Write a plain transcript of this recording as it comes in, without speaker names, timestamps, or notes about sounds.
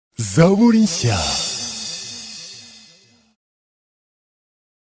ZABURI NSHYA.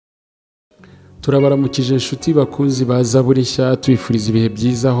 Turabaramukije inshuti bakunzi ba ZABURI NSHYA, twifuriza ibihe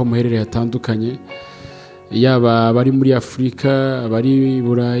byiza aho muherereye hatandukanye, yaba abari muri Afrika, abari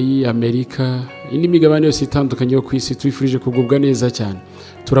Burayi, Amerika, indi migabane yose itandukanye yo kwisi. Twifurije kugubwa neza cyane,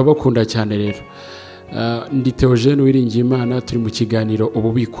 turabakunda cyane rero. Ndi Theogene wiringiye Imana, turi mu kiganiro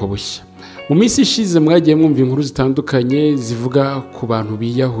ububiko bushya. Mu minsi ishize mwagiye mwumva inkuru zitandukanye zivuga ku bantu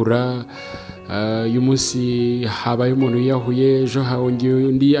biyahura. Uyu munsi habaye umuntu yiyahuye, ejo hahongiye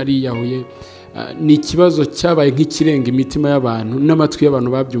undi ariyahuye. Ni ikibazo cyabaye nk'ikirenga imitima y'abantu n'amatwi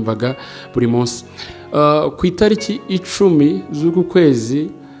y'abantu babyumvaga buri munsi. Ku itariki 10 z'uku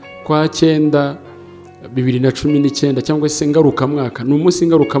kwezi kwa 9 2019 cyangwa se ngarukamwaka, ni umunsi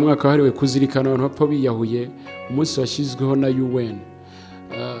ngarukamwaka wahariwe kuzirikana abantu bapfa biyahuye, umunsi washyizweho na UN.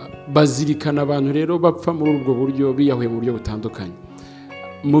 Bazirikana abantu rero bapfa muri ubwo buryo, biyahuye mu buryo butandukanye.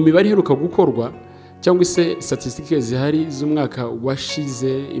 Mu mibare iheruka gukorwa cyangwa se statistike zihari z'umwaka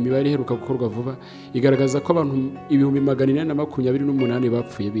washize, imibare iheruka gukorwa vuba igaragaza ko abantu 428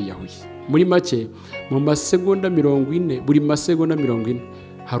 bapfuye biyahuye. Muri make mu masegonda 40, buri masegonda 40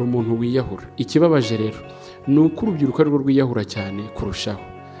 hari umuntu wiyahura. Ikibabaje rero ni uko urubyiruko rwo rwiyahura cyane kurushaho,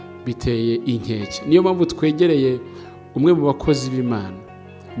 biteye inkeke. Niyo mpamvu twegereye umwe mu bakozi b'Imana,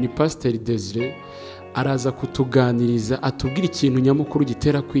 ni Pastor Desire, araza kutuganiriza atubwira ikintu nyamukuru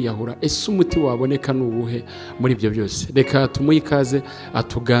gitera kwiyahura. Ese umuti waboneka n'ubuhe muri ibyo byose? Reka tumuhe ikaze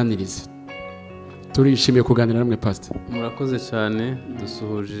atuganirize. Turishimiye kuganira namwe Pastor. Murakoze cyane,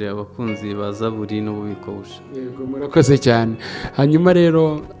 dusuhuje abakunzi ba ZABURI n'ububiko bushya. Yego, murakoze cyane. Hanyuma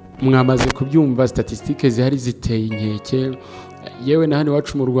rero mwamaze kubyumva, statistike zihari ziteye inkeke. Yewe na hano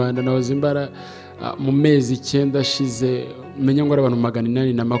iwacu mu Rwanda nahoze mbara mu mezi 9 ashize menya ngo ari abantu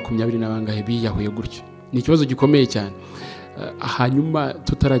 820 n'abangahe biyahuye gutyo. Ni ikibazo gikomeye cyane. Hanyuma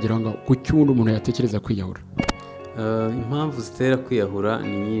tutaragera ngo ku cyundi umuntu yatekereza kwiyahura. Impamvu zitera kwiyahura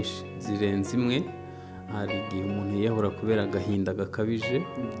ni nyinshi, zirenze imwe. Hari igihe umuntu yiyahura kubera agahinda gakabije,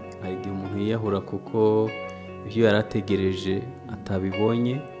 hari igihe umuntu yiyahura kuko ibyo yarategereje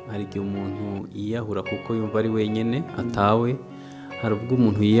atabibonye, hari igihe umuntu yiyahura kuko yumva ari wenyine atawe, hari ubwo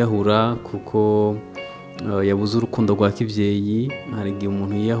umuntu yiyahura kuko yabuze urukundo rwa kibyeyi, hari igihe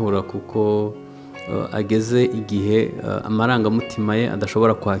umuntu yiyahura kuko ageze igihe amarangamutima ye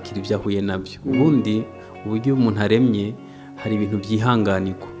adashobora kwakira ibyo ahuye nabyo. Ubundi uburyo umuntu aremye hari ibintu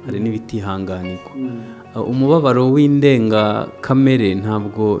byihanganirwa, hari n'ibitihanganirwa. Umubabaro w'indenga kamere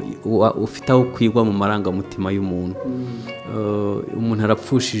ntabwo ufite aho kwigwa mu marangamutima y'umuntu. Umuntu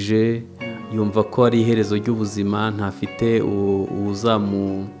arapfushije, yumva ko ari iherezo ry'ubuzima, ntafite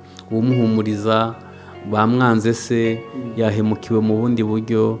uwumuhumuriza, bamwanze se, yahemukiwe mu bundi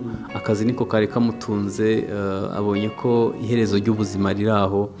buryo, akazi niko kare kamutunze, abonye ko iherezo ry'ubuzima riri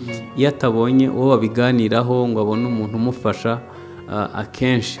aho. Iyo atabonye uwo babiganiraho ngo abone umuntu umufasha,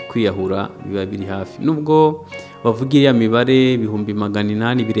 akenshi kwiyahura biba biri hafi. Nubwo bavuga iriya mibare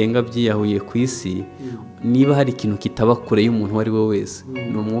 800 birenga byiyahuye ku isi, niba hari ikintu kitaba kure y'umuntu wari we wese,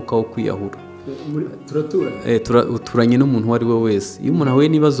 ni umwuka wo kwiyahura. Uturanye n'umuntu wari we wese. Iyo umuntu ahuye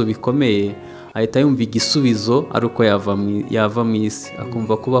n'ibibazo bikomeye, ahita yumva igisubizo ari uko yava mu isi,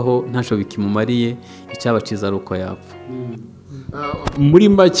 akumva kubaho ntacyo bikimumariye, icyabaciza ari uko yapfa. Muri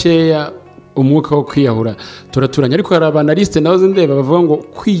makeya umwuka wo kwiyahura turaturanye, ariko hari abanaliste naho ndeba bavuga ngo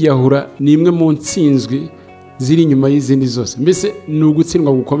kwiyahura ni imwe mu ntsinzwi ziri inyuma y'izindi zose. Mbese ni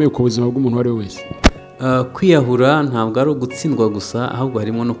ugutsindwa gukomeye ku buzima bw'umuntu wari we wese. Kwiyahura ntabwo ari ugutsindwa gusa, ahubwo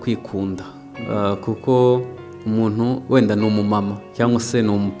harimo no kwikunda. Kuko umuntu wenda ni umumama cyangwa se ni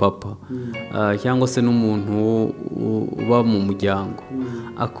umupapa cyangwa se n'umuntu uba mu muryango,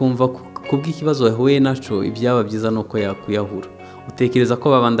 akumva kubw'ikibazo yahuye naco ibyaba byiza nuko yakwiyahura. Utekereza ko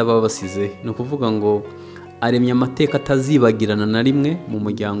babanda baba basize, ni ukuvuga ngo aremye amateka atazibagirana na rimwe mu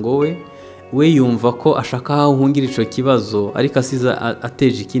muryango we yumva ko ashaka aho ahungira ico kibazo, ariko asiza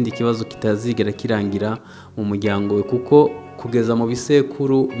ateje ikindi kibazo kitazigera kirangira mu muryango we, kuko kugeza mu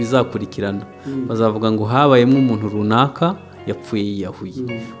bisekuru bizakurikirana bazavuga ngo habayemo umuntu runaka yapfuye yiyahuye.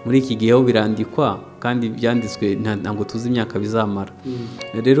 Muri iki gihe aho birandikwa kandi byanditswe ntabwo tuzi imyaka bizamara.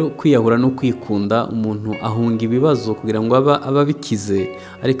 Rero kwiyahura no kwikunda, umuntu ahunga ibibazo kugira ngo aba bikize,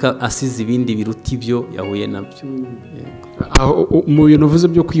 ariko asize ibindi biruta ibyo yahuye nabyo. Mu bintu uvuze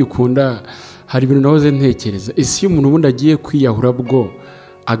byo kwikunda, hari ibintu nahoze ntekereza. Ese iyo umuntu ubundi agiye kwiyahura bwo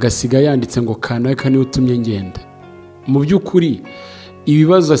agasiga yanditse ngo kanaka niwe utumye ngenda, mu by'ukuri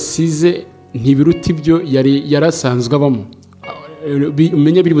ibibazo asize ntibiruta ibyo yarasanzwe abamo.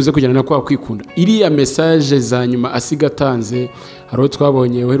 Umenye biri buze kujyana na kwa kwikunda. Iriya message za nyuma asiga atanze, haro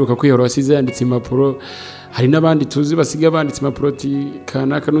twabonye uheruka kwiyahura wasize yanditse impapuro hari n'abandi tuzi basiga banditse amaproti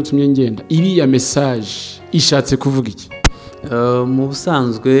kanaka n'utumye ngenda iriya message ishatse kuvuga iki? Mu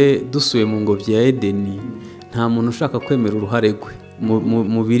busanzwe dusuye mu ngobyi ya Edeni nta muntu ushaka kwemera uruhare rwe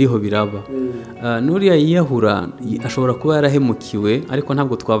mu biriho biraba. Nuriya yiyahura ashobora kuba yarahemukiwe ariko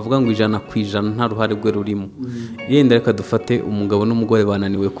ntabwo twavuga ngo 100% nta ruhare rwe rurimo. Yenda reka dufate umugabo n'umugore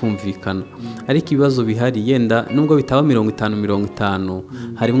bananiwe kumvikana ariko ibibazo bihari yenda nubwo bitaba 50-50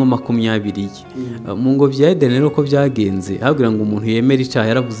 harimo 20. Mu ngobyi ya Edeni rero ko byagenze habwira ngo umuntu yemera icyaha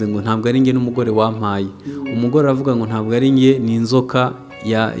yaravuze ngo ntabwo ari nge n'umugore wampaye. Umugore aravuga ngo ntabwo ari nge ni inzoka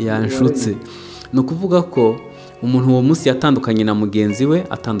yanshutse. No kuvuga ko umuntu uwo munsi yatandukanye na mugenzi we,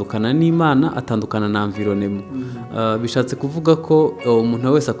 atandukana n'Imana, atandukana na environnement. Bishatse kuvuga ko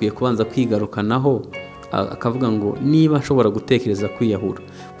umuntu wese akwiye kubanza kwigarukanaho akavuga ngo niba nshobora gutekereza kwiyahura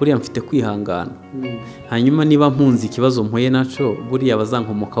buriya mfite kwihangana, hanyuma niba mpunzi ikibazo mpuye naco buriya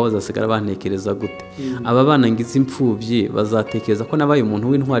bazankomokaho bazasigara bantekereza gute, aba bana ngize impfubyi bazatekereza ko nabaye umuntu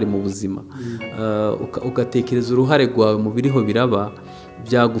w'intwari mu buzima. Ugatekereza uruhare rwawe mu biriho biraba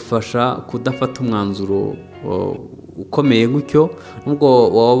byagufasha kudafata umwanzuro ukomeye gutyo nubwo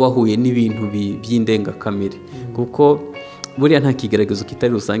waba wahuye n'ibintu by'indengakamere, kuko buriya nta kigaragazo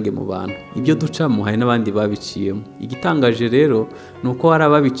kitari rusange mu bantu. Ibyo ducamo hari n'abandi babiciyemo. Igitangaje rero nuko hari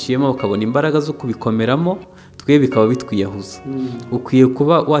ababiciyemo bakabona imbaraga zo kubikomeramo, twe bikaba bitwiyahuza. Ukwiye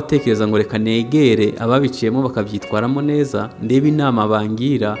kuba watekereza ngo reka negere ababiciyemo bakabyitwaramo neza, ndebe inama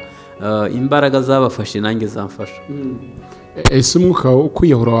bangira, imbaraga zabafashe nanjye zamfasha. Ese umwuka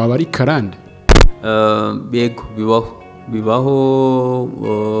ukwiyahura waba ari karande? Yego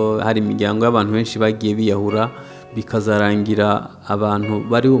bibaho. Hari imiryango y'abantu benshi bagiye biyahura bikazarangira abantu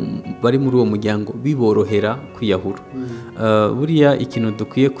bari muri uwo muryango biborohera kwiyahura. Buriya ikintu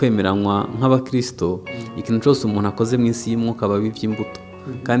dukwiye kwemeranywa nk'abakristo, ikintu cyose umuntu akoze mu isi y'umwuka babivye imbuto,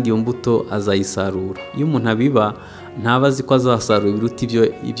 kandi iyo mbuto azayisarura. Iyo umuntu abiba ntabazi ko azasarura ibiruta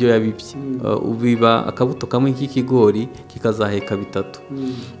ibyo yabibye. Ubiba akabuto kamwe k'ikigori kikazaheka 3.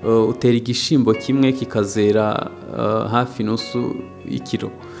 Utera igishimbo kimwe kikazera hafi nusu ikiro.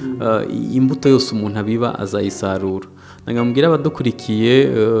 Imbuto yose umuntu abiba azayisarura. Nangambwira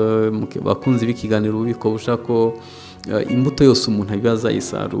abadukurikiye bakunze b'ikiganiro ububiko busha ko imbuto yose umuntu abiba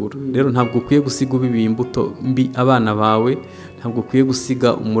azayisarura. Rero ntabwo ukwiye gusiga ubibi imbuto mbi abana bawe, ntabwo ukwiye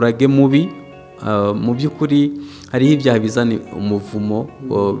gusiga umurage mubi. Mu by'ukuri hariho ibyaha bizana umuvumo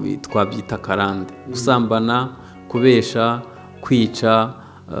twabyita karande. Gusambana, kubesha, kwica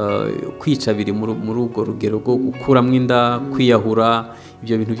biri muri urwo rugero rwo gukuramo inda, kwiyahura.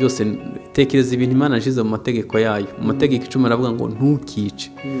 Ibyo bintu byose tekereza ibintu Imana yashize mu mategeko yayo. Mu mategeko 10 aravuga ngo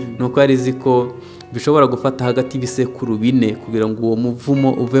ntukice. Nuko yarizi ko bishobora gufata hagati y'ibisekuru 4 kugira ngo uwo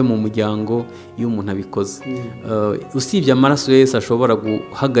muvumo uve mu muryango iyo umuntu abikoze. Usibye amaraso Yesu ashobora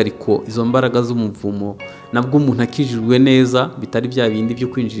guhagarika izo mbaraga z'umuvumo, nabwo umuntu akijijwe neza bitari bya bindi byo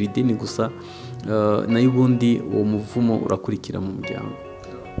kwinjira idini gusa, nayo ubundi uwo muvumo urakurikira mu muryango.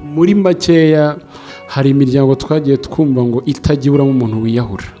 Muri makeya hari imiryango twagiye twumva ngo itagiburamo umuntu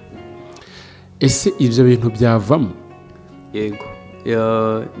wiyahura. Ese ibyo bintu byavamo? Yego.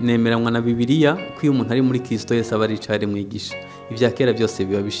 Nemeranywa na Bibiliya ko iyo umuntu ari muri Kristo Yesu aba aricare mwigisha. Ibya kera byose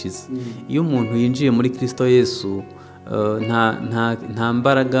biba bishize. Iyo umuntu yinjiye muri Kristo Yesu nta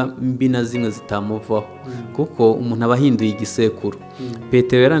mbaraga mbi na zimwe zitamuvaho, kuko umuntu aba ahinduye igisekuru.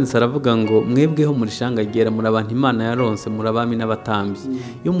 Petero yaranditse aravuga ngo mwebweho muri shanga ryera, muri abantu Imana yaronse, muri abami n'abatambyi.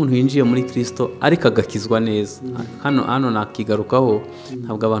 Iyo umuntu yinjiye muri Kristo ariko agakizwa neza, hano nakigarukaho,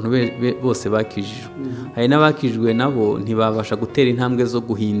 ntabwo abantu bose bakijijwe. Hari n'abakijwe nabo ntibabasha gutera intambwe zo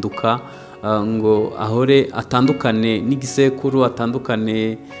guhinduka ngo ahore atandukane n'igisekuru,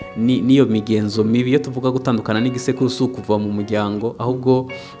 atandukane n'iyo migenzo mibi. Iyo tuvuga gutandukana n'igisekuru si ukuva mu muryango, ahubwo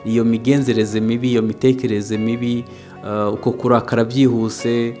iyo migenzereze mibi, iyo mitekerereze mibi, uko kurakara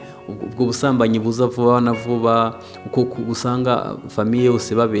byihuse, ubwo busambanyi buza vuba na vuba, uko usanga famiye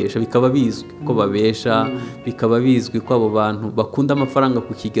yose babesha, bikaba bizwi ko babesha, bikaba bizwi ko abo bantu bakunda amafaranga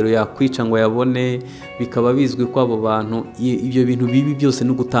ku kigero yakwica ngo yabone, bikaba bizwi ko abo bantu ibyo bintu bibi byose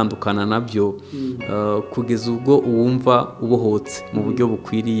no gutandukana nabyo, kugeza ubwo uwumva ubohotse mu buryo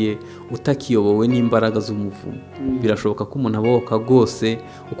bukwiriye, utakiyobowe n'imbaraga z'umuvumo. Birashoboka ko umuntu abohoka rwose.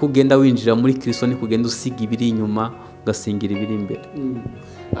 Uko ugenda winjira muri Kristo ni kugenda usiga ibiri inyuma ugasingira ibiri imbere.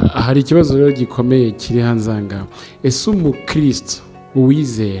 Hari ikibazo rero gikomeye kiri hanzanga. Ese umukristo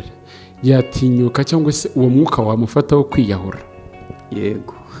uwizera yatinyuka cyangwa se uwo mwuka wamufata wo kwiyahura?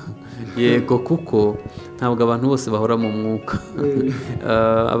 Yego, kuko ntabwo abantu bose bahora mu mwuka.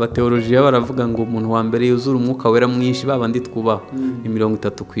 Abateolojiya baravuga ngo umuntu wa mbere yuzura umwuka wera mwinshi babandi twubaho ni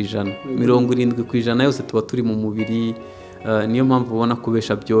 30%. 70% yose tuba turi mu mubiri, niyo mpamvu ubona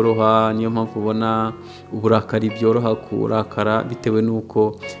kubesha byoroha, niyo mpamvu ubona uburakari byoroha kurakara bitewe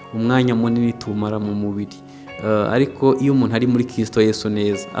n'uko umwanya munini tumara mu mubiri. Ariko iyo umuntu ari muri Kristo Yesu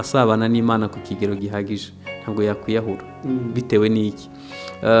neza asabana n'Imana ku kigero gihagije ntabwo yakwiyahura. Bitewe n'iki?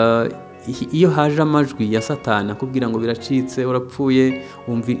 Iyo haje amajwi ya Satani akubwira ngo biracitse urapfuye,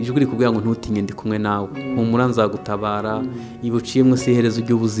 wumva ijwi rikubwira ngo ntutinye ndi kumwe nawe, humura nzagutabara, ibuciye munsi iherezo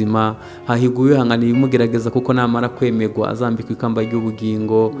ry'ubuzima, hahigwa uwihanganiye umugerageza kuko namara kwemegwa azambikwa ikamba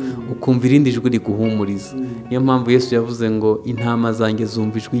ry'ubugingo, ukumva irindi jwi riguhumuriza. Niyo mpamvu Yesu yavuze ngo intama zanjye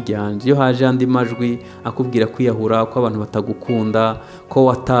zumva ijwi ryanje. Iyo haje andi majwi akubwira kwiyahura, ko abantu batagukunda, ko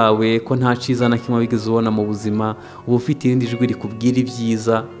watawe, ko nta ciza na kimwe wigeze ubona mu buzima, uba ufite irindi jwi rikubwira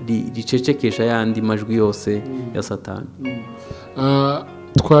ibyiza cecekesha yandi majwi yose ya Satani.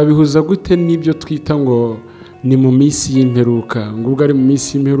 Twabihuza gute n'ibyo twita ngo ni mu minsi y'imperuka? ngo ubwo ari mu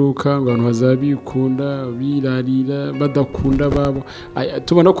minsi y'imperuka ngo abantu bazabikunda birarira badakunda babo,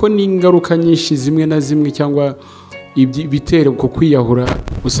 tubona ko n'ingaruka nyinshi zimwe na zimwe cyangwa ibitera ku kwiyahura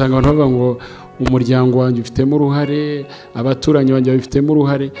usanga abantu bavuga ngo umuryango wanjye ufitemo uruhare, abaturanyi banjye babifitemo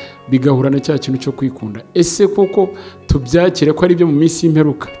uruhare, bigahura na cya kintu cyo kwikunda. Ese koko tubyakire ko ari byo mu minsi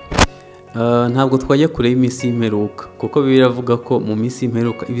y'imperuka? Ntabwo twajya kure y'iminsi y'imperuka, kuko biravuga ko mu minsi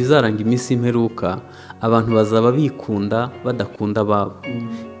y'imperuka, ibizaranga iminsi y'imperuka, abantu bazaba bikunda badakunda ababo.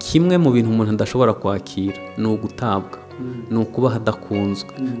 Kimwe mu bintu umuntu adashobora kwakira ni ugutabwa, ni ukubaho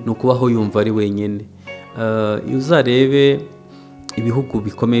adakunzwe, ni ukubaho yumva ari wenyine. Iyo uzarebe ibihugu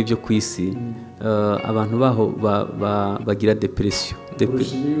bikomeye byo ku isi, abantu baho bagira depression,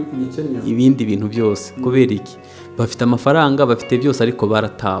 ibindi bintu byose. Kubera iki? Bafite amafaranga, bafite byose, ariko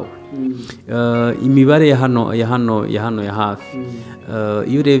baratawe. Imibare ya hano ya hafi,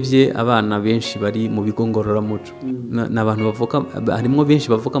 iyo urebye abana benshi bari mu bigo ngororamuco, n'abantu bavuka, harimo benshi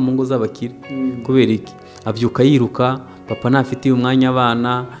bavuka mu ngo z'abakire. Kubera iki? Abyuka yiruka, papa ntafitiye umwanya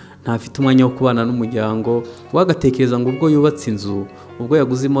abana, ntafite umwanya wo kubana n'umuryango, wagatekereza ngo ubwo yubatse inzu, ubwo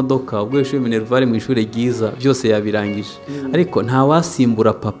yaguze imodoka, ubwo yishuye minervare mu ishuri ryiza, byose yabirangije. Ariko nta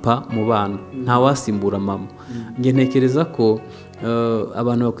wasimbura papa mu bana, nta wasimbura mama. Nge ntekereza ko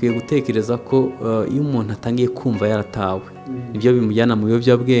abantu bakwiye gutekereza ko iyo umuntu atangiye kumva yaratawe, nibyo bimujyana mu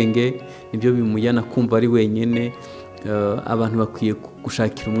biyobyabwenge, nibyo bimujyana kumva ari wenyine. Abantu bakwiye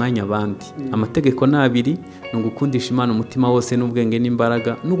gushakira umwanya abandi. Amategeko ni abiri: ni ugukundisha Imana umutima wose n'ubwenge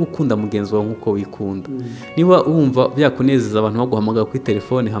n'imbaraga, no gukunda mugenzi wawe nk'uko wikunda. Niba wumva byakunezeza abantu baguhamagara kuri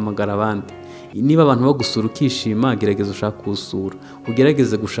telefone, hamagara abandi. Niba abantu bagusura ukishima, gerageza ushaka kuwusura,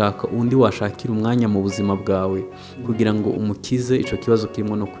 ugerageze gushaka undi washakira umwanya mu buzima bwawe kugira ngo umukize icyo kibazo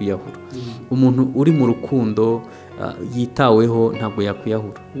kirimo no kwiyahura. Umuntu uri mu rukundo yitaweho ntabwo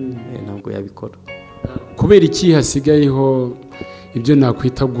yakwiyahura, ntabwo yabikora. Kubera iki hasigayeho ibyo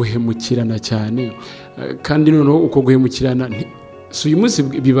nakwita guhemukirana cyane, kandi noneho uko guhemukirana si uyu munsi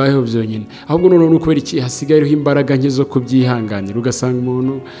bibayeho byonyine, ahubwo noneho kubera iki hasigayeho imbaraga nke zo kubyihanganira? Ugasanga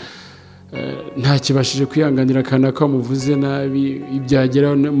umuntu ntakibashije kwihanganira kanaka wamuvuze nabi,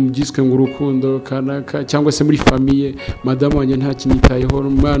 ibyagera mu byiswe ngo urukundo kanaka, cyangwa se muri famiye, madamu wanjye ntakinyitayeho,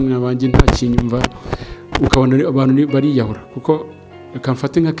 umwana wanjye ntakinyumva, ukabona abantu bariyahura. Kuko reka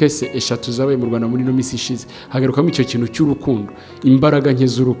mfate nka kese 3 zabaye mu Rwanda muri no minsi ishize, hagarukamo icyo kintu cy'urukundo, imbaraga nke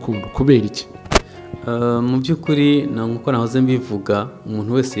z'urukundo. Kubera iki? Mu by'ukuri nkuko nahoze mbivuga,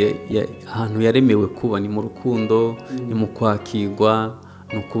 umuntu wese ahantu yaremewe kuba ni mu rukundo, ni mu kwakirwa,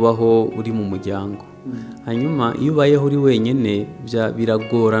 ni ukubaho uri mu muryango. Hanyuma iyo ubayeho uri wenyine,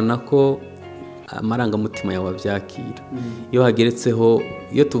 biragorana ko amarangamutima yawe abyakira. Iyo hageretseho,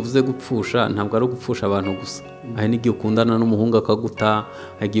 iyo tuvuze gupfusha, ntabwo ari ugupfusha abantu gusa. Hari n'igihe ukundana n'umuhungu akaguta,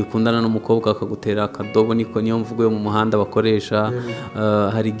 igihe ukundana n'umukobwa akagutera akadobo, niyo mvugo yo mu muhanda bakoresha.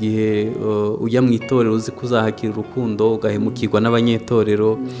 Hari igihe ujya mu itorero uzi kuzahakira urukundo, ugahemukirwa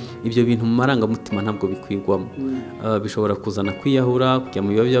n'abanyetorero. Ibyo bintu mu marangamutima ntabwo bikwigwamo. Bishobora kuzana kwiyahura, kujya mu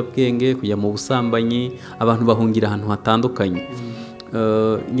biyobyabwenge, kujya mu busambanyi, abantu bahungira ahantu hatandukanye.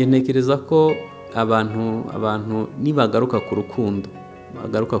 Nge ntekereza ko abantu nibagaruka ku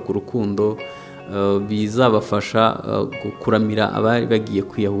rukundo, bizabafasha kuramira abari bagiye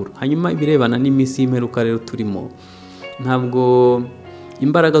kwiyahura. Hanyuma ibirebana n'iminsi y'imperuka rero turimo, ntabwo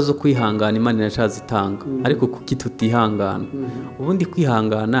imbaraga zo kwihangana Imana iracazitanga, ariko kuki tutihangana? Ubundi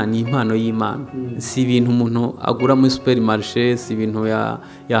kwihangana ni impano y'Imana, si ibintu umuntu agura muri supermarché, si ibintu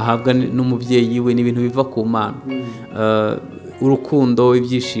yahabwa n'umubyeyi we, ni ibintu biva ku Mana. Urukundo,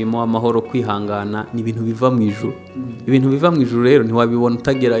 ibyishimo, amahoro, kwihangana ni ibintu biva mu ijuru. Ibintu biva mu ijuru rero ntiwabibona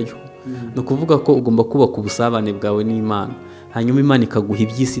utagerayo. Ni ukuvuga ko ugomba kubaka ubusabane bwawe n'Imana, hanyuma Imana ikaguha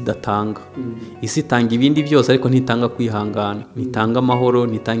iby'isi idatanga. Isi itanga ibindi byose, ariko ntitanga kwihangana, ntitanga amahoro,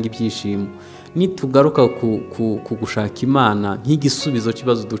 ntitanga ibyishimo. nitugaruka ku gushaka Imana nk'igisubizo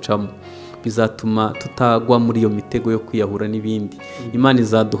cy'ibibazo ducamo bizatuma tutagwa muri iyo mitego yo kwiyahura n'ibindi. Imana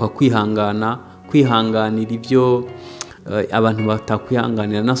izaduha kwihanganira ibyo abantu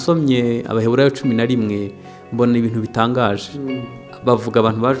batakwihanganira. Nasomye Abaheburayo 11 mbona ibintu bitangaje. Bavuga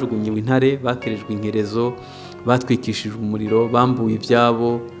abantu bajugunyiwe intare, bakerejwe inkerezo, batwikishijwe umuriro, bambuye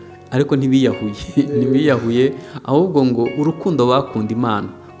ibyabo, ariko ntibiyahuye ahubwo ngo urukundo bakunda Imana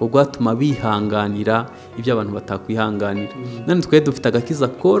ngo rwatuma bihanganira ibyo abantu batakwihanganira. None twe dufite agakiza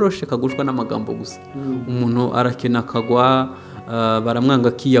koroshe kagushwa n'amagambo gusa. Umuntu arakena akagwa, baramwanga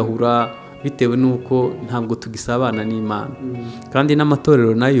akiyahura bitewe nuko ntabwo tugisabana n'Imana. Kandi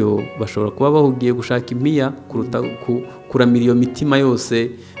n'amatorero nayo bashobora kuba bahugiye gushaka impiya kuruta kuramira iyo mitima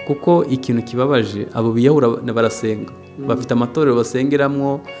yose, kuko ikintu kibabaje abo biyahura barasenga, bafite amatorero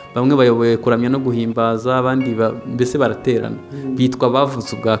basengeramwo, bamwe bayoboye kuramya no guhimbaza, abandi mbese baraterana, bitwa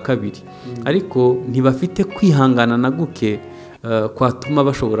bavutse ubwa kabiri, ariko ntibafite kwihangana na guke kwatuma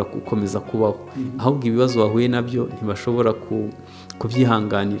bashobora gukomeza kubaho. Ahubwo ibibazo bahuye nabyo ntibashobora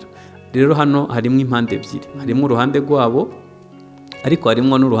kubyihanganira. Rero hano harimo impande ebyiri, harimo uruhande rwabo ariko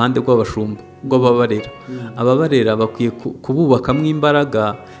harimo n'uruhande rw'abashumba rw'ababarera. Ababarera bakwiye kububakamo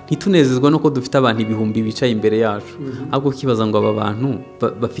imbaraga, ntitunezezwa nuko dufite abantu ibihumbi bicaye imbere yacu, ahubwo kibaza ngo aba bantu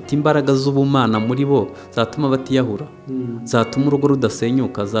bafite imbaraga z'ubumana muri bo zatuma batiyahura, zatuma urugo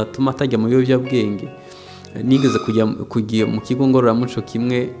rudasenyuka, zatuma atajya mu biyobyabwenge. Nigeze kujya mu kigo ngororamuco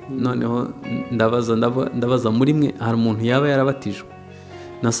kimwe, noneho ndabaza muri mwe hari umuntu yaba yarabatijwe?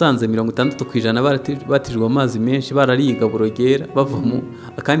 Nasanze 60% batijwe amazi menshi, barariye igaburo ryera, bavamo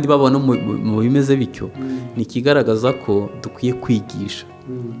kandi babona mu bimeze bityo. Ni kigaragaza ko dukwiye kwigisha.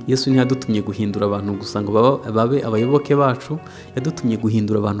 Yesu ntiyadutumye guhindura abantu gusa ngo babe abayoboke bacu, yadutumye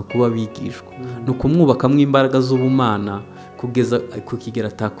guhindura abantu kuba bigishwa, no kumwubakamo imbaraga z'ubumana kugeza kukigera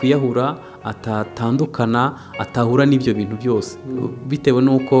atakwiyahura, atatandukana, atahura n'ibyo bintu byose, bitewe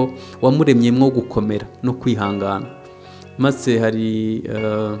nuko wamuremyemwo gukomera no kwihangana. Maze hari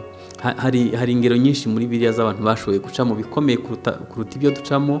ingero nyinshi muri Bibiliya z'abantu bashoboye guca mu bikomeye kuruta ibyo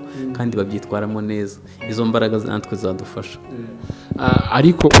ducamo kandi babyitwaramo neza. Izo mbaraga natwe zadufasha.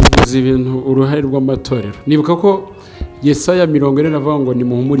 Ariko uvuze ibintu uruhare rw'amatorero. Nibuka ko Yesaya 40 avuga ngo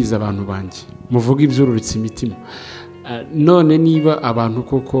nimuhumurize abantu banjye, muvuge ibyururutse imitima. None niba abantu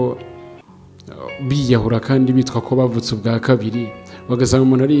koko biyahura kandi bitwa ko bavutse ubwa kabiri, bagasanga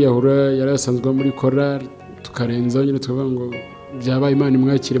umuntu ariyahura yarasanzwe muri korali, tukarenza nyine tukavuga ngo byabaye Imana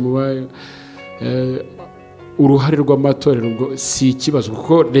imwakire mu bayo. Uruhare rw'amatorero ubwo si ikibazo,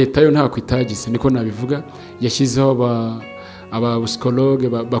 kuko leta yo ntako itagize, niko nabivuga, yashyizeho abapsikologe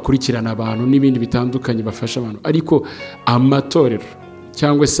bakurikirana abantu n'ibindi bitandukanye bafasha abantu. Ariko amatorero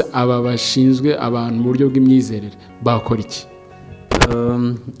cyangwa se aba bashinzwe abantu mu buryo bw'imyizerere bakora iki?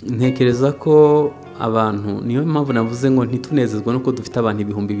 Ntekereza ko abantu, niyo mpamvu navuze ngo ntitunezezwa nuko dufite abantu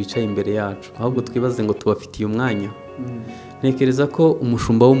ibihumbi bicaye imbere yacu, ahubwo twibaze ngo tubafitiye umwanya. Ntekereza ko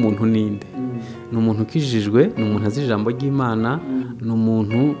umushumba w'umuntu ninde? Ni umuntu ukijijwe, ni umuntu azi ijambo ry'Imana, ni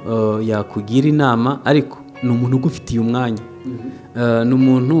umuntu yakugira inama, ariko ni umuntu ugufitiye umwanya. Ni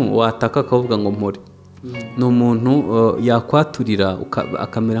umuntu wataka akavuga ngo mpore. Ni umuntu yakwaturira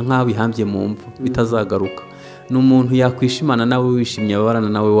akamera nk'aho bihambye mu mva bitazagaruka. Ni umuntu yakwishimana nawe wishimye, ababarana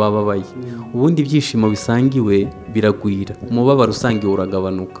nawe wababaye. Ubundi ibyishimo bisangiwe biragwira, umubabaro usangiwe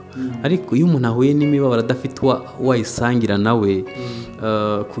uragabanuka. Ariko iyo umuntu ahuye n'imibabaro adafite wayisangira nawe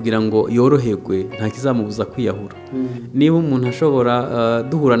kugira ngo yoroherwe, nta kizamubuza kwiyahura. Niba umuntu ashobora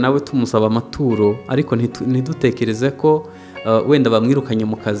duhura nawe tumusaba amaturo, ariko ntidutekereze ko wenda bamwirukanye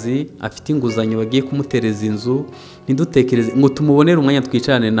mu kazi, afite inguzanyo bagiye kumutereza inzu, ntidutekereze ngo tumubonere umwanya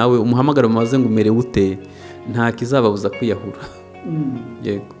twicarane nawe, umuhamagaro maze ngo umerewe ute, nta kizababuza kwiyahura.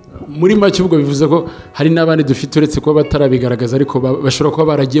 Yego. Muri make ubwo bivuze ko hari n'abandi dufite uretse kuba batarabigaragaza ariko bashobora kuba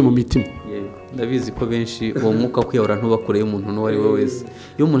baragiye mu mitima. Yego. Ndabizi ko benshi uwo mwuka kwiyahura ntubakoreye umuntu n'uwo ari we wese.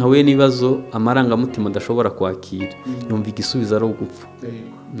 Iyo umuntu ahuye n'ibibazo amarangamutima adashobora kwakira, yumva igisubizo ari ugupfa.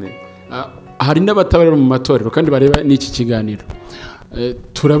 Yego. Hari n'abatabarira mu matorero kandi bareba n'iki kiganiro.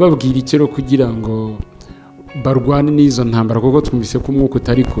 Turababwira ikero kugira ngo barwane n'izo ntambara, kuko twumvise ko umwuka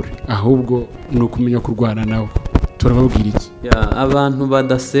utari kure, ahubwo ni ukumenya kurwana nawo. Turababwira iki? Abantu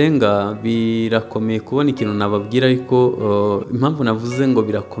badasenga birakomeye kubona ikintu nababwira, ariko impamvu navuze ngo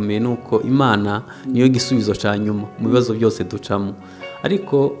birakomeye nuko Imana niyo gisubizo cya nyuma mu bibazo byose ducamo.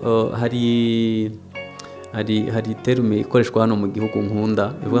 Ariko hari terume ikoreshwa hano mu gihugu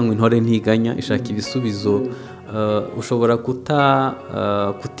nkunda ivuga ngo intore ntiganya, ishaka ibisubizo. Ushobora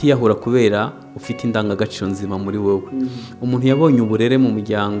kutiyahura kubera ufite indangagaciro nzima muri wowe. Umuntu yabonye uburere mu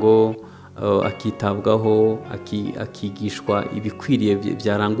muryango, akitabwaho, akigishwa ibikwiriye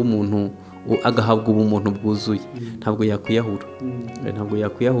byaranga umuntu agahabwa ubumuntu bwuzuye ntabwo yakwiyahura ntabwo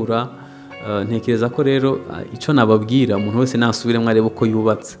yakwiyahura. Ntekereza ko rero icyo nababwira umuntu wese nasubiremo arebe uko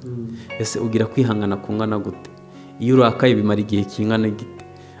yubatse, ese ugira kwihangana kungana gute, iyo urakaye bimara igihe kingana gite,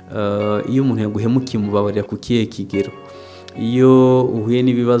 iyo umuntu yaguhemukiye umubabarira ku kihe kigero, iyo uhuye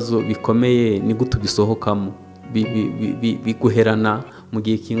n'ibibazo bikomeye ni gute ubisohokamo, biguherana mu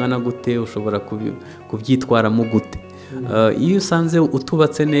gihe kingana gute, ushobora kubyitwaramo gute. Iyo usanze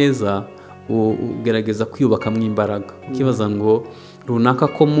utubatse neza ugerageza kwiyubakamo imbaraga, ukibaza ngo runaka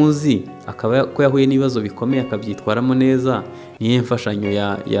ko muzi akaba ko yahuye n'ibibazo bikomeye akabyitwaramo neza, niyo mfashanyo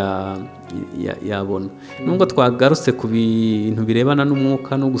yabona. Nubwo twagarutse ku bintu birebana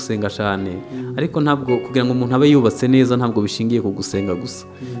n'umwuka no gusenga cyane, ariko ntabwo kugira ngo umuntu abe yubatse neza ntabwo bishingiye ku gusenga gusa,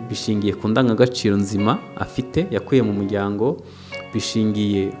 bishingiye ku ndangagaciro nzima afite yakuye mu muryango,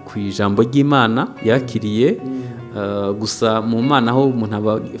 bishingiye ku ijambo ry'Imana yakiriye. Gusa mu Mana aho umuntu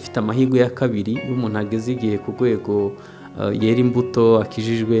aba afite amahirwe ya kabiri, iyo umuntu ageze igihe ku rwego yera imbuto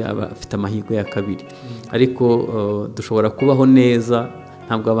akijijwe aba afite amahirwe ya kabiri. Ariko dushobora kubaho neza,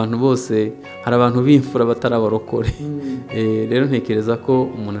 ntabwo abantu bose, hari abantu b'imfura batarabarokore. Rero ntekereza ko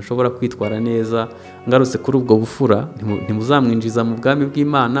umuntu ashobora kwitwara neza. Ngarutse kuri ubwo bufura, ntibuzamwinjiza mu bwami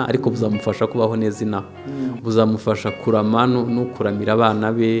bw'Imana, ariko buzamufasha kubaho neza inaho, buzamufasha kurama no kuramira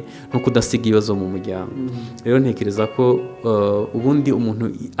abana be no kudasiga ibibazo mu muryango. Rero ntekereza ko ubundi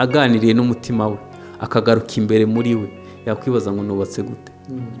umuntu aganiriye n'umutima we akagaruka imbere muri we, yakwibaza ngo nubatse gute.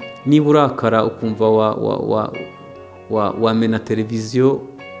 Niba urakara ukumva wamena televiziyo,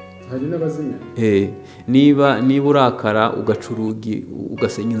 hari n'abazimya. Niba urakara ugaca urugi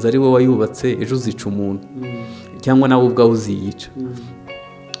ugasenya inzu ari wowe wayubatse, ejo uzica umuntu cyangwa nawe ubwawe uziyica.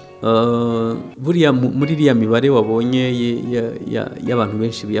 Buriya muri iriya mibare wabonye y'abantu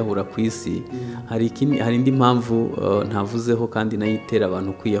benshi biyahura ku isi, hari indi mpamvu ntavuzeho kandi nayo itera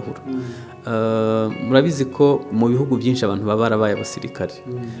abantu kwiyahura. Murabizi ko mu bihugu byinshi abantu baba barabaye abasirikare.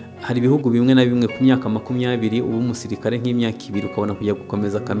 Hari ibihugu bimwe na bimwe ku myaka 20 uba umusirikare nk'imyaka 2 ukabona kujya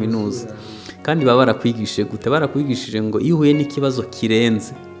gukomeza kaminuza, kandi baba barakwigishije gute? Barakwigishije ngo iyo uhuye n'ikibazo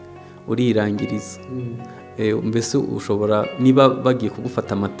kirenze urirangiriza. Mbese ushobora, niba bagiye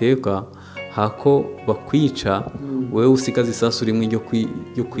kugufata amateka hako bakwica, wowe usigaze isasu rimwe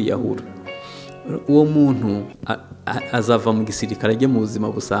ryo kwiyahura, uwo muntu azava mu gisirikare ajye mu buzima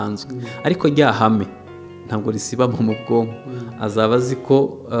busanzwe. Ariko ryahame ntabwo risiba mu bwonko, azaba azi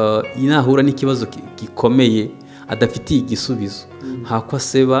ko nahura n'ikibazo gikomeye adafitiye igisubizo, hako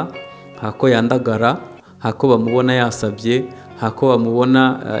aseba, hako yandagara, hako bamubona yasabye, hako bamubona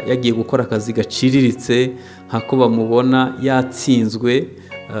yagiye gukora akazi gaciriritse, hako bamubona yatsinzwe,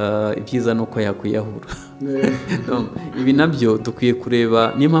 ibyiza nuko yakwiyahura. Ibi nabyo dukwiye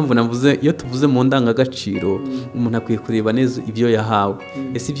kureba. Niyo mpamvu navuze, iyo tuvuze mu ndangagaciro, umuntu akwiye kureba neza ibyo yahawe.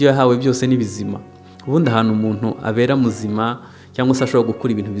 Ese ibyo yahawe byose ni bizima? Ubundi ahantu umuntu abera muzima cyangwa se ashobora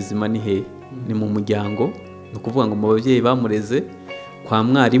gukora ibintu bizima ni hehe? Ni mu muryango. Ni ukuvuga ngo mu babyeyi bamureze, kwa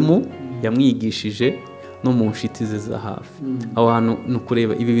mwarimu yamwigishije, no mu nshuti ze za hafi. Aho hantu ni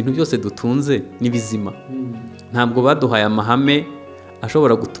ukureba ibi bintu byose dutunze ni bizima. Ntabwo baduhaye amahame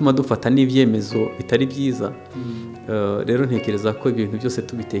ashobora gutuma dufata n'ibyemezo bitari byiza. Rero ntekereza ko ibintu byose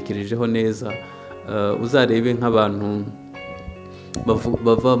tubitekerejeho neza, uzarebe nk'abantu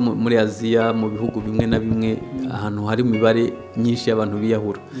bava muri Aziya, mu bihugu bimwe na bimwe ahantu hari imibare myinshi y'abantu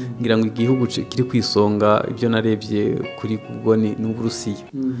biyahura. Ngira ngo igihugu kiri ku isonga ibyo narebye kuri Google ni Uburusiya.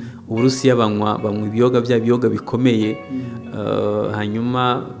 Uburusiya banywa ibiyoga bya biyoga bikomeye,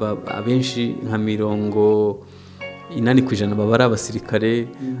 hanyuma abenshi nka 80% baba ari abasirikare,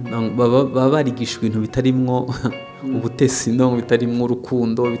 baba barigishwa ibintu bitarimwo ubutesi, no bitarimwo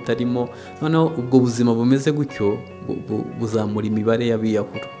urukundo, bitarimo. Noneho ubwo buzima bumeze gutyo buzamura imibare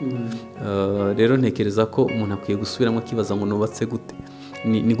y'abiyahura. Rero ntekereza ko umuntu akwiye gusubiramo akibaza ngo nubatse gute,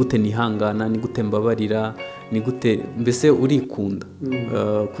 ni gute nihangana, ni gute mbabarira, ni gute mbese urikunda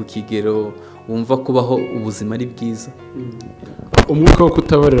ku kigero wumva kubaho ubuzima ari bwiza. Umwuka wo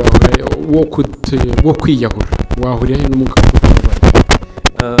kutabarira wo kwiyahura wahuriye he n'umwuka wo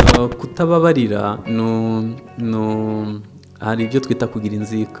kutabarira? Kutababarira hari ibyo twita kugira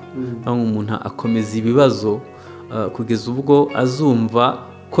inzika, aho umuntu akomeza ibibazo kugeza ubwo azumva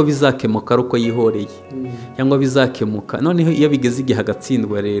ko bizakemuka ari uko yihoreye, cyangwa bizakemuka noneho iyo bigeze igihe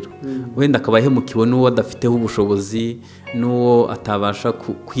agatsindwa, rero wenda akaba yahemukiwe n'uwo adafiteho ubushobozi, n'uwo atabasha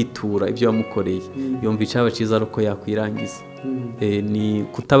kwitura ibyo yamukoreye, yumva icyaba cyiza ari uko yakwirangiza. Ni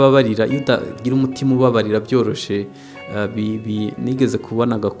kutababarira. Iyo utagira umutima ubabarira byoroshye. Nigeze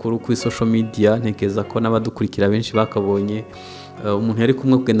kubona agakuru kuri social media, ntekereza ko n'abadukurikira benshi bakabonye. Umuntu yari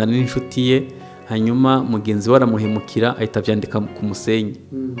kumwe kugendana n'inshuti ye, hanyuma mugenzi we aramuhemukira ahita abyandika ku musenyi.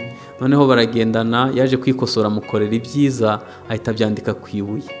 noneho baragendana yaje kwikosora mukorera ibyiza ahita byandika ku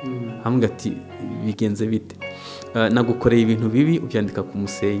ibuye hamwe ati bigenze bite nagukoreye ibintu bibi ubyandika ku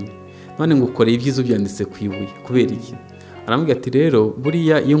musenyi none ngukoreye ibyiza ubyanditse ku ibuye kubera iki arambwira ati rero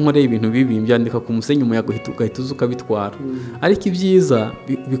buriya iyo nkoreye ibintu bibi mbyandika ku musenyi umuyaga ugahita uza ukabitwara ariko ibyiza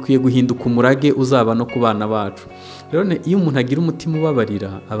bikwiye guhinduka umurage uzaba no ku bana bacu rero iyo umuntu agira umutima ubabarira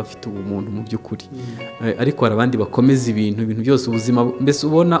aba afite ubumuntu mu by'ukuri ariko hari abandi bakomeza ibintu byose ubuzima mbese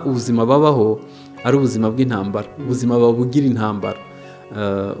ubona ubuzima babaho ari ubuzima bw'intambara ubuzima babugira intambara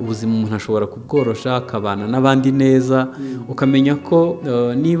ubuzima umuntu ashobora kubworosha akabana n'abandi neza ukamenya ko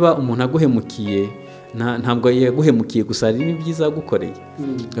niba umuntu aguhemukiye ntabwo yaguhemukiye gusa hari n'ibyiza yagukoreye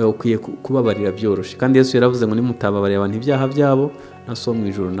ukwiye kubabarira byoroshye kandi Yesu yaravuze ngo nimutababarira abantu ibyaha byabo na so mu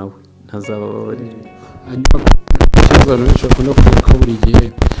ijuru nawe ntazababarira ikibazo benshi bakunda kuvuga buri gihe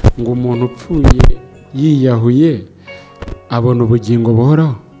ngo umuntu upfuye yiyahuye abona ubugingo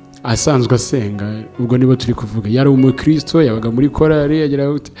buhoraho asanzwe asenga ubwo nibo turi kuvuga yari umukristo yabaga muri korari yagira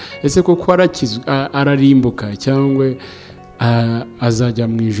ese koko ararimbuka cyangwa azajya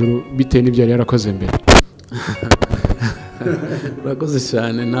mu ijuru bitewe n'ibyo yari yarakoze mbere Murakoze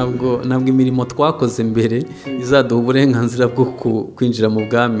cyane ntabwo imirimo twakoze mbere izaduha uburenganzira bwo kwinjira mu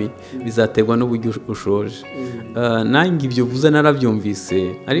bwami bizaterwa n'uburyo ushoje nanjye ibyo uvuze narabyumvise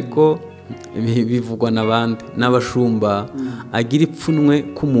ariko bivugwa n'abandi n'abashumba agira ipfunwe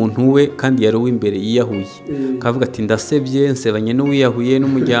k'umuntu we kandi yari uw'imbere yiyahuye akavuga ati ndasebye nsebanye n'uwiyahuye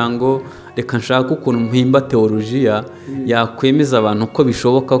n'umuryango reka nshaka ukuntu mpimba teolojiya yakwemeza abantu ko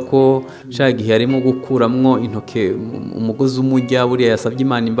bishoboka ko nshaka igihe arimo gukuramwo intoke umugozi umujya buriya yasabye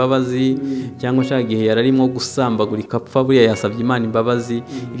Imana imbabazi cyangwa nshaka igihe yari arimo gusambagurika apfa buriya yasabye Imana imbabazi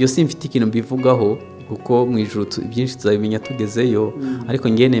ibyo simfite ikintu mbivugaho kuko mu ijuru byinshi tuzabimenya tugezeyo ariko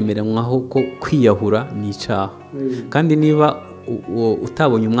ngiye nemeranywaho ko kwiyahura ni icyaha kandi niba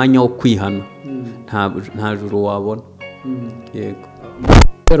utabonye umwanya wo kwihana nta juru wabona yego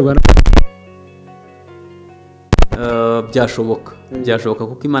byashoboka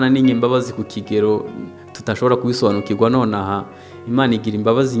kuko Imana ni imbabazi ku kigero tutashobora kubisobanukirwa nonaha Imana igira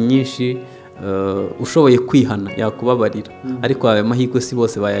imbabazi nyinshi ushoboye kwihana yakubabarira ariko ayo mahirwe si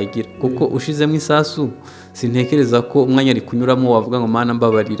bose bayagira kuko ushizemo isasu sintekereza ko umwanya ari kunyuramo wavuga ngo Mana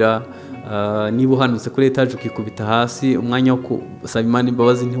mbabarira niba uhanutse kuri etaje ukikubita hasi umwanya wo gusaba Imana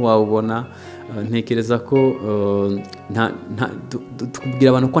imbabazi ntiwawubona ntekereza ko tukubwira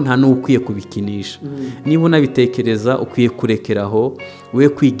abantu ko nta n'ukwiye kubikinisha niba unabitekereza ukwiye kurekeraho we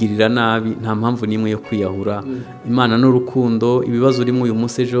kwigirira nabi nta mpamvu n'imwe yo kwiyahura Imana n'urukundo ibibazo urimo uyu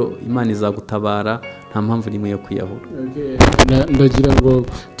munsi ejo Imana izagutabara nta mpamvu n'imwe yo kwiyahura ndagira ngo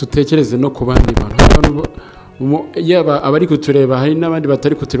tutekereze no ku bandi bantu yaba abari kutureba hari n'abandi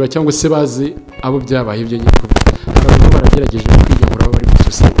batari kutureba cyangwa se bazi abo byabaye ibyo nyine abantu baragerageje kwiyahura bari muri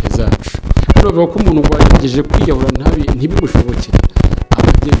sosiyete zacu bavuga ko umuntu wagerageje kwiyahura ntibimushobokere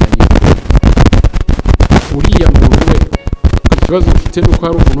abagendanye uriya muntu we ikibazo ufite nuko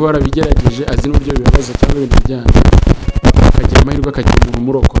hari umuntu warabigerageje azi n'uburyo bibabaza cyangwa ibintu bijyanye akagira amahirwe akagira umuntu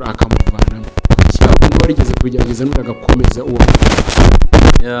umurokora akamuvanamo cyangwa umuntu warigeze kubigerageza n'undi agakomeza uwo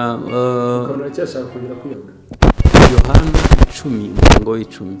uracyashaka kongera kwiyahura Yohana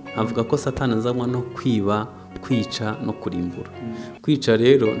 10:10 avuga ko Satani azanywa no kwiba kwica no kurimbura kwica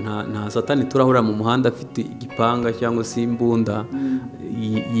rero nta Satani turahura mu muhanda afite igipanga cyangwa se imbunda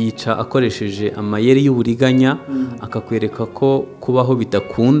yica akoresheje amayeri y'uburiganya akakwereka ko kubaho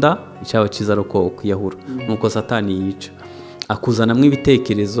bidakunda icyaba cyiza ariko kwiyahura nuko Satani yica akuzanamwe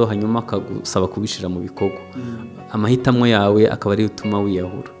ibitekerezo hanyuma akagusaba kubishira mu bikorwa amahitamo yawe akaba ari utuma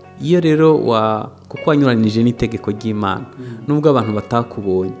wiyahura iyo rero kuko wanyuranije n'itegeko ry'Imana nubwo abantu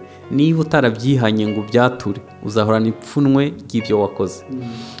batakubonye niba utarabyihanye ngo byature uzahorana ipfunwe ry'ibyo wakoze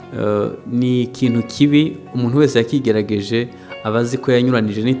ni ikintu kibi umuntu wese yakigerageje abazi ko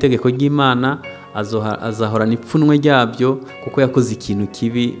yanyuranije n'itegeko ry'Imana azahorana ipfunwe ryabyo kuko yakoze ikintu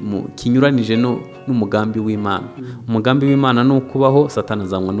kibi kinyuranije n'umugambi w'Imana umugambi w'Imana ni ukubaho Satani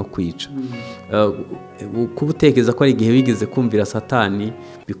azanywa no kwica kuba utekereza ko ari igihe wigeze kumvira Satani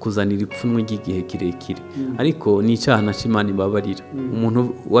bikuzanira ipfunwe ry'igihe kirekire ariko ni icyaha na Imana ibabarira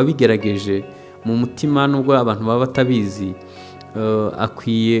umuntu wabigerageje mu mutima nubwo abantu baba batabizi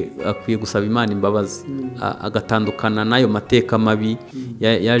akwiye gusaba Imana imbabazi agatandukana n'ayo mateka mabi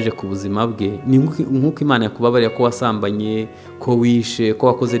yaje ku buzima bwe nk'uko Imana yakubabarira ko wasambanye ko wishe ko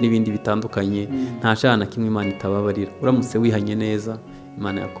wakoze n'ibindi bitandukanye nta cyaha na kimwe Imana itababarira uramutse wihanye neza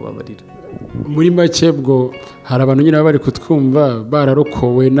Imana yakubabarira muri make bwo hari abantu nyine bari kutwumva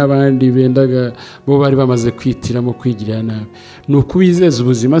bararokowe n'abandi bendaga bo bari bamaze kwitiramo kwigirira nabi ni ukubizeza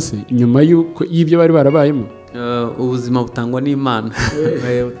ubuzima se nyuma y'ibyo bari barabayemo ubuzima butangwa n'Imana.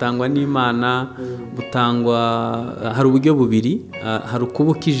 Butangwa n'Imana, butangwa hari uburyo bubiri. Hari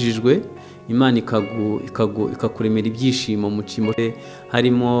ukuba ukijijwe, Imana ikakuremera ibyishimo mu cyimbo,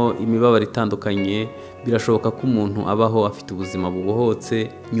 harimo imibabaro itandukanye. Birashoboka ko umuntu abaho afite ubuzima bubohotse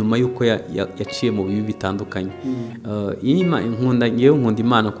nyuma y'uko yaciye mu bibi bitandukanye. Nkunda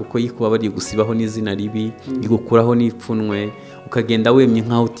Imana kuko yikubabariye gusibaho n'izina ribi, igukuraho n'ipfunwe, ukagenda wemye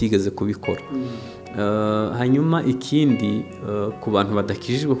nk'aho utigeze kubikora. Hanyuma ikindi ku bantu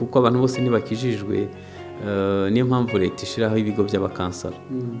badakijijwe, kuko abantu bose ntibakijijwe, niyo mpamvu leta ishyiraho ibigo by'abakansara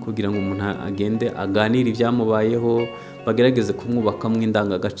kugira ngo umuntu agende aganire ibyamubayeho, bagerageze kumwubakamo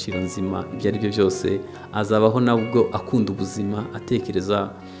indangagaciro nzima. Ibyo ari byo byose azabaho nabwo akunda ubuzima, atekereza.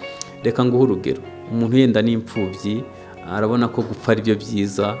 Reka nguhe urugero, umuntu yenda n'imfubyi arabona ko gupfa ari byo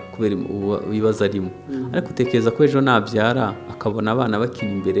byiza kubera ibibazo arimo, ariko utekereza ko ejo nabyara akabona abana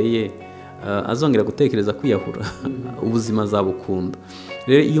bakina imbere ye, azongera gutekereza kwiyahura? Ubuzima azabukunda.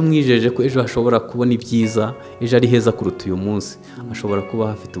 Rero iyo umwijeje ko ejo hashobora kubona ibyiza, ejo ari heza kuruta uyu munsi, ashobora kuba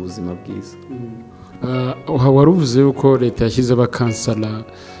hafite ubuzima bwiza. Wari uvuze yuko leta yashyize abakansara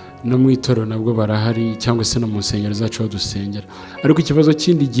no mu itorero nabwo barahari, cyangwa se no mu nsengero zacu aho dusengera, ariko ikibazo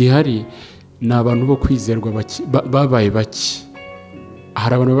kindi gihari ni abantu bo kwizerwa babaye bake.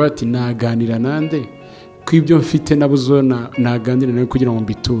 Hari abantu bati naganira nande ko ibyo mfite nabuzo naganira nawe kugira ngo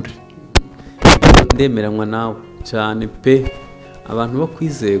mbiture. Ndemeranywa nawe cyane pe. Abantu bo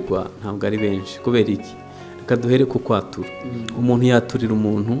kwizerwa ntabwo ari benshi. Kubera iki? Reka duhere ku kwatura. Umuntu yaturira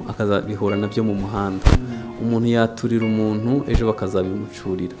umuntu akazabihura nabyo mu muhanda. Umuntu yaturira umuntu ejo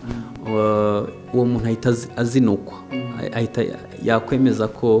bakazabimucurira. Uwo muntu ahita azinukwa, ahita yakwemeza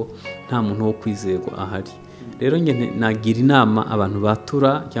ko nta muntu wo kwizerwa ahari. Rero njye nagira inama abantu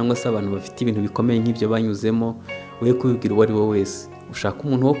batura cyangwa se abantu bafite ibintu bikomeye nk'ibyo banyuzemo, we kubibwira uwo ari we wese. Ushaka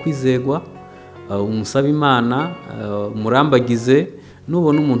umuntu wo kwizerwa, umusaba Imana, murambagize.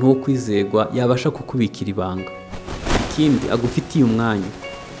 Nubona umuntu wo kwizerwa yabasha kukubikira ibanga. Ikindi agufitiye umwanya.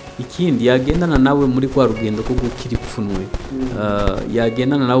 Ikindi yagendana nawe muri kwa rugendo rwo gukira ipfunwe,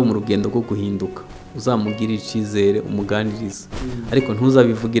 yagendana nawe mu rugendo rwo guhinduka. Uzamugirira icyizere, umuganiriza. Ariko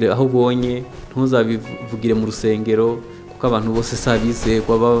ntuzabivugire aho ubonye, ntuzabivugire mu rusengero, kuko abantu bose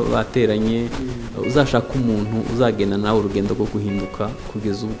sabizerwa baba bateranye. Uzashaka umuntu uzagenda nawe urugendo rwo guhinduka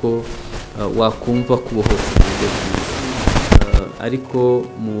kugeza ubwo wakumva kubohotse mu buryo bwiza. Ariko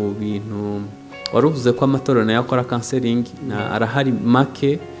mu bintu waruvuze ko amatorero nayo akora counseling, arahari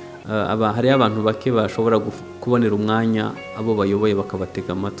make. Hari abantu bake bashobora kubonera umwanya abo bayoboye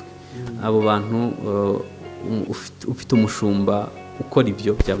bakabatega amatwi. Abo bantu ufite umushumba ukora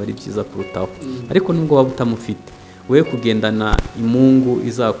ibyo byaba ari byiza kurutaho. Ariko nubwo waba utamufite, we kugendana imungu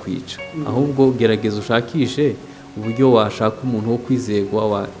izakwica. Ahubwo gerageza ushakishe uburyo washaka umuntu wo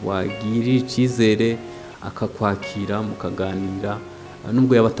kwizerwa, wagirira icyizere, akakwakira mukaganira,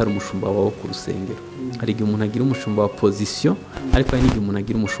 nubwo yaba atari umushumba wawe ku rusengero. Hari igihe umuntu agira umushumba wa position, ariko hari n'igihe umuntu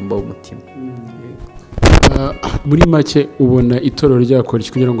agira umushumba w'umutima. Muri make ubona itorero ryakora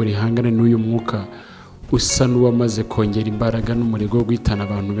iki kugira ngo rihangane n'uyu mwuka usa n'uwamaze kongera imbaraga n'umurego wo guhitana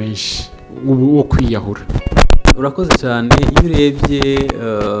abantu benshi wo kwiyahura? Urakoze cyane. Iyo urebye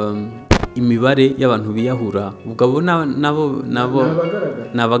imibare y'abantu biyahura, ubwo nabo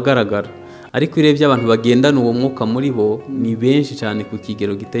nabagaragara. Ariko urebye abantu bagendana uwo mwuka muri bo ni benshi cyane ku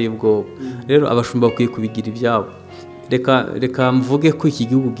kigero giteye ubwoba. Rero abashumba bakwiye kubigira ibyabo. Reka mvuge ko iki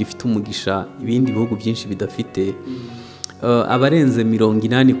gihugu gifite umugisha ibindi bihugu byinshi bidafite. Abarenze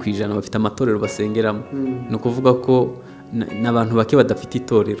 80% bafite amatorero basengeramo. Ni ukuvuga ko n'abantu bake badafite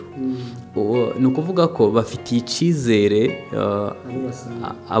itorero. Ni ukuvuga ko bafitiye icyizere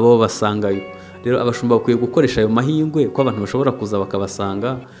abo basangayo. Rero abashumba bakwiye gukoresha ayo mahirwe ko abantu bashobora kuza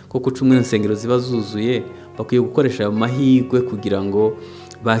bakabasanga, ko ku cyumweru insengero ziba zuzuye. Bakwiye gukoresha ayo mahirwe kugira ngo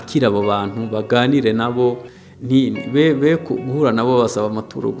bakire abo bantu, baganire nabo. Be guhura nabo basaba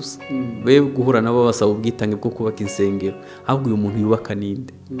amaturo gusa, be guhura nabo basaba ubwitange bwo kubaka insengero. Ahubwo uyu muntu yubaka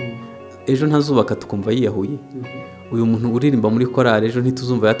ninde? Ejo ntazubaka tukumva yiyahuye. Uyu muntu uririmba muri korali ejo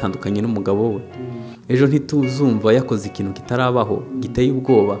ntituzumva yatandukanye n'umugabo we. Ejo ntituzumva yakoze ikintu kitarabaho giteye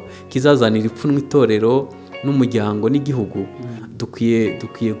ubwoba, kizazanira ipfunwe itorero n'umuryango n'igihugu. Dukwiye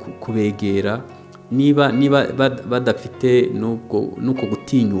kubegera. Niba badafite nuko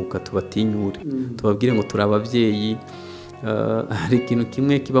gutinyuka, tubatinyure, tubabwire ngo turi ababyeyi. Hari ikintu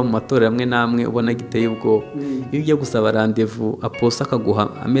kimwe kiba mu matorero amwe namwe ubona giteye ubwoba. Iyo ugiye gusaba rendezvous, aposa akaguha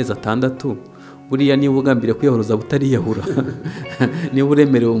amezi 6, buriya niba ugambiriye kwiyahura uzaba utariyahura niba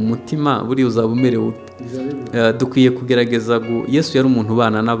uremerewe umutima buriya uzaba umerewe dukwiye kugerageza Yesu yari umuntu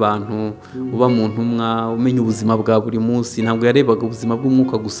ubana n'abantu uba mu ntumwa umenya ubuzima bwa buri munsi ntabwo yarebaga ubuzima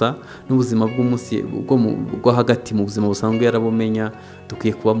bw'umwuka gusa n'ubuzima bw'umunsi bwo hagati mu buzima busanzwe yarabumenya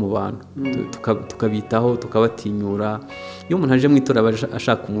dukwiye kuba mu bantu tukabitaho tukabatinyura iyo umuntu aje mu itorero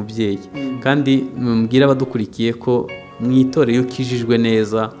ashaka umubyeyi kandi mbwira abadukurikiye ko mu itorero iyo ukijijwe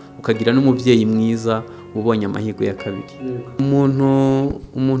neza ukagira n'umubyeyi mwiza ubonye amahirwe ya kabiri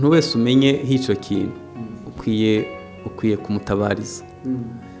umuntu wese umenye h'icyo kintu ukwiye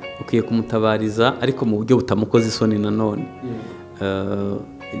kumutabariza ariko mu buryo butamukoze isoni nanone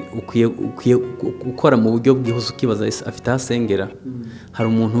ukwiye gukora mu buryo bwihuse ukibaza afite aho asengera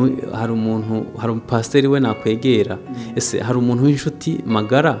hari umupasiteri we nakwegera ese hari umuntu w'inshuti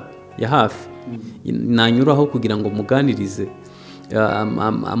magara ya hafi nanyuraho kugira ngo muganirize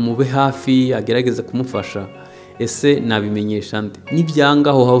amube hafi agerageze kumufasha ese nabimenyesha nde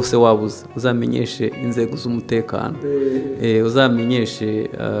n'ibyangaho hose wabuze uzamenyeshe inzego z'umutekano uzamenyeshe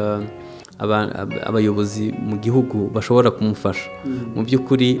abayobozi mu gihugu bashobora kumufasha mu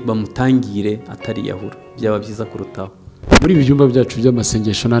by'ukuri bamutangire atariyahura byaba byiza kurutaho muri ibi byumba byacu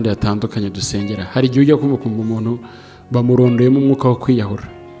by'amasengesho n'andi hatandukanye dusengera hari igihe ujya kumva umuntu bamurondoyemo umwuka wo kwiyahura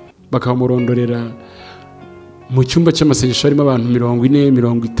bakamurondorera mu cyumba cy'amasengesho harimo abantu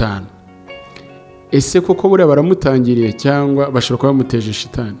 40-50 ese koko buriya baramutangiriye cyangwa bashobora kuba bamuteje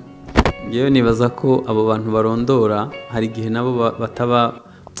shitani yewe nibaza ko abo bantu barondora hari igihe nabo bataba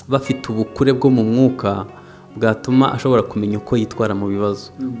bafite ubukure bwo mu mwuka bwatuma ashobora kumenya uko yitwara mu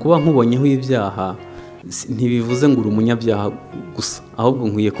bibazo kuba nkubonyeho ibyaha ntibivuze ngo uri umunyabyaha gusa ahubwo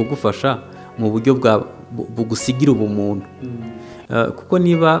nkwiye kugufasha mu buryo bugusigira ubumuntu kuko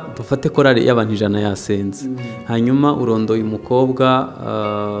niba dufate korari y'abantu 100 yasenze hanyuma urondoye umukobwa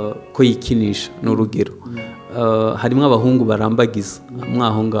ko yikinisha n'urugero harimo abahungu barambagiza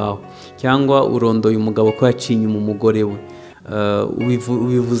mwaho ngaho cyangwa urondoye umugabo ko yacinye mu mugore we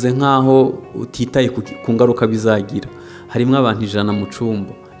ubivuze nkaho utitaye ku ngaruka bizagira harimo abantu 100 mu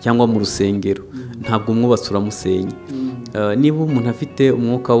cyumba cyangwa mu rusengero ntabwo umwubatsi uramusenya niba umuntu afite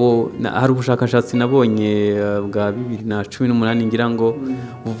umwuka wo hari ubushakashatsi nabonye bwa 2018 ngira ngo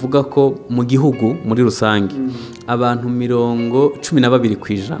buvuga ko mu gihugu muri rusange abantu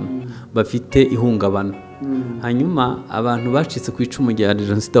 12% bafite ihungabana hanyuma abantu bacitse ku icumu rya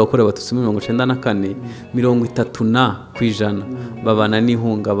jenoside yakorewe abatutsi muri 1994 30% babana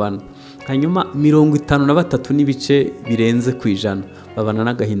n'ihungabana hanyuma 53 n'ibice birenze ku ijana babana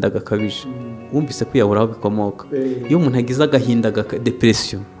n'agahinda gakabije wumvise kwiyahura aho bikomoka iyo umuntu agize agahinda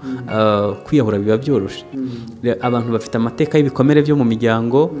depression kwiyahura biba byoroshye abantu bafite amateka y'ibikomere byo mu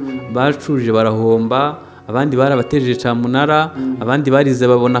miryango bacuje barahomba abandi barabatejeje camunara abandi barize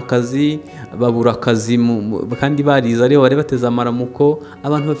babona akazi babura akazi kandi barize ariyo bari bateze amaramuko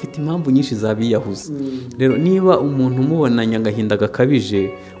abantu bafite impamvu nyinshi zabiyahuza rero niba umuntu umubonanya agahinda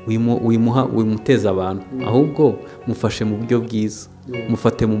gakabije wimuteza abantu ahubwo mufashe mu buryo bwiza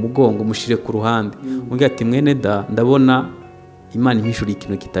mufate mu mugongo mushire ku ruhande mugira ati mwene ndabona Imana impishura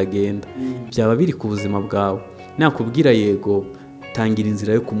ikintu kitagenda byaba biri ku buzima bwawe nakubwira yego tangira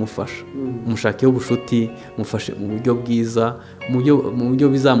inzira yo kumufasha umushake ubushuti mufashe mu buryo bwiza mu buryo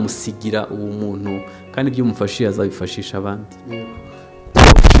bizamusigira ubumuntu kandi ibyo umufashije azabifashisha abandi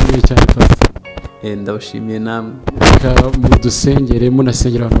ndabashimiye namwe mudusengere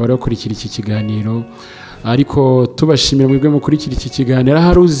munasengera abantu bari bakurikira iki kiganiro ariko tubashimira mwebwe mukurikira iki kiganiro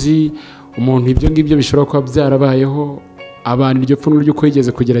hari uzi umuntu ibyo ngibyo bishobora kuba byarabayeho abantu iryo pfuno ryo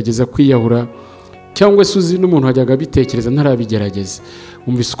kwigeze kugerageza kwiyahura cyangwa se uzi n'umuntu wajyaga bitekereza ntarabigerageza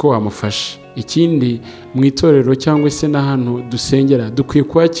wumvise uko wamufasha ikindi mu itorero cyangwa se n'ahantu dusengera dukwiye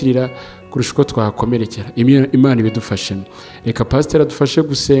kwakirira kurusha uko twahakomerekera Imana ibidufashemo reka pasiteri adufashe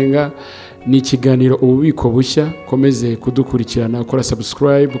gusenga ni ikiganiro ububiko bushya komeze kudukurikirana ukora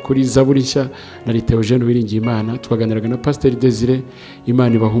subscribe kuri zaburi nshya na Theogene wiringiye Imana twaganiraga na pasiteri Desire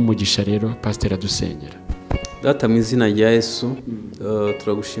Imana ibahe umugisha rero pasiteri adusengera data mu izina rya Yesu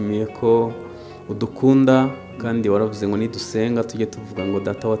turagushimiye ko udukunda kandi waravuze ngo nidusenga tujye tuvuga ngo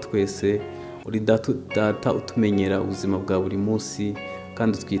data wa twese uri data utumenyera ubuzima bwa buri munsi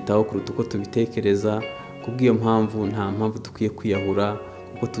kandi twitaho kuruta uko tubitekereza kubw'iyo mpamvu nta mpamvu dukwiye kwiyahura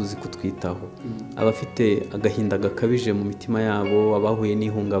kuko tuzi kutwitaho abafite agahinda gakabije mu mitima yabo abahuye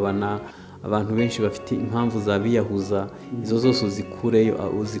n'ihungabana abantu benshi bafite impamvu zabiyahuza izo zose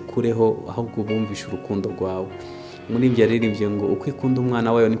uzikureho ahubwo bumvishe urukundo rwawe muri ibyo yaririmbye ngo uko ikunda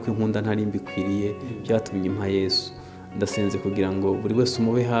umwana wayo niko inkunda ntari mbikwiriye byatumye impa Yesu ndasenze kugira ngo buri wese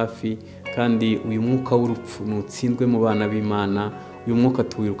umube hafi kandi uyu mwuka w'urupfu nutsindwe mu bana b'Imana uyu mwuka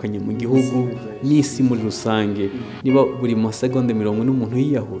tuwirukanye mu gihugu n'isi muri rusange. Niba buri masegonda 40 n'umuntu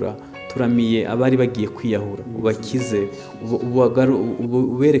yiyahura, turamiye abari bagiye kwiyahura, ubakize,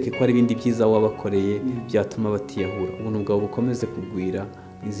 ubereke ko ari ibindi byiza wabakoreye byatuma batiyahura. Ubuntu bwawe bukomeze kugwira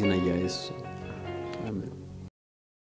mu izina rya Yesu. Amen.